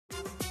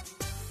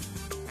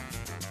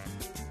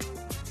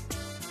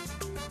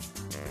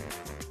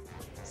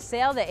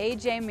sail the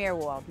A.J.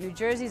 Meerwald, New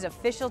Jersey's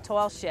official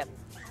tall ship.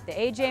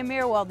 The A.J.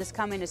 Meerwald is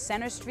coming to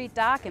Center Street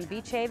Dock in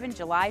Beach Haven,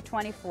 July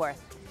 24th.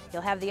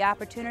 You'll have the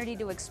opportunity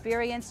to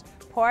experience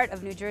part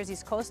of New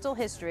Jersey's coastal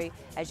history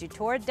as you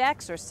tour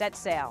decks or set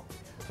sail.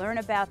 Learn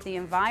about the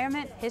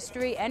environment,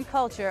 history, and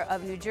culture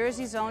of New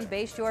Jersey's own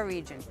Bayshore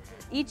region.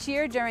 Each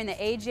year during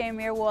the A.J.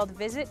 Meerwald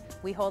visit,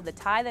 we hold the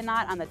Tie the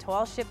Knot on the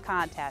Tall Ship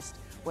contest,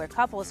 where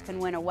couples can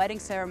win a wedding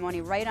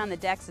ceremony right on the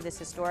decks of this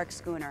historic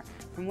schooner.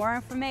 For more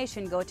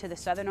information, go to the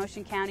Southern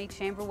Ocean County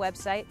Chamber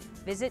website,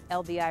 visit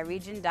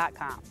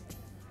lbiregion.com.